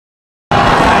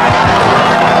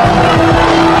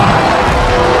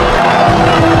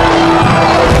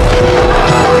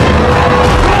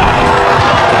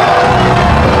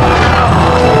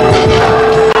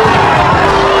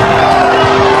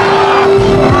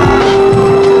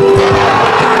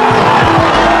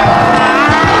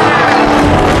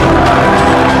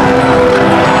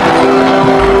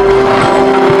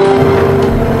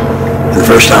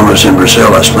first time I was in Brazil,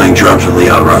 I was playing drums with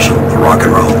Leon Russell, a rock and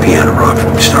roll piano rock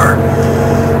star.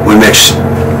 We mixed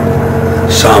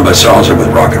samba salsa with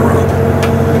rock and roll.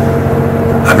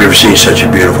 I've never seen such a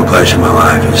beautiful place in my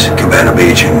life as Cabana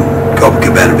Beach and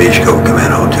Copacabana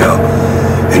Hotel.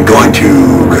 And going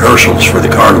to rehearsals for the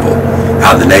carnival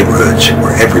out in the neighborhoods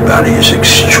where everybody is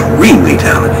extremely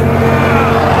talented.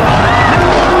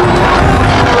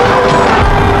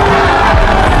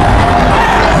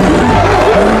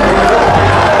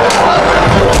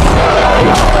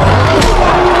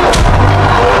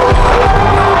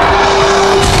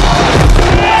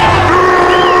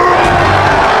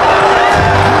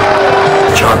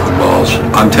 Chocolate balls.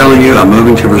 I'm telling you, I'm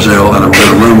moving to Brazil and I'm going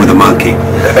to room with a monkey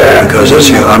because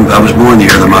I was born the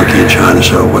year of the monkey in China,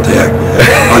 so what the heck.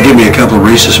 I'll give me a couple of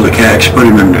rhesus macaques, put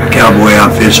him in cowboy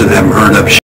outfits and have them herd up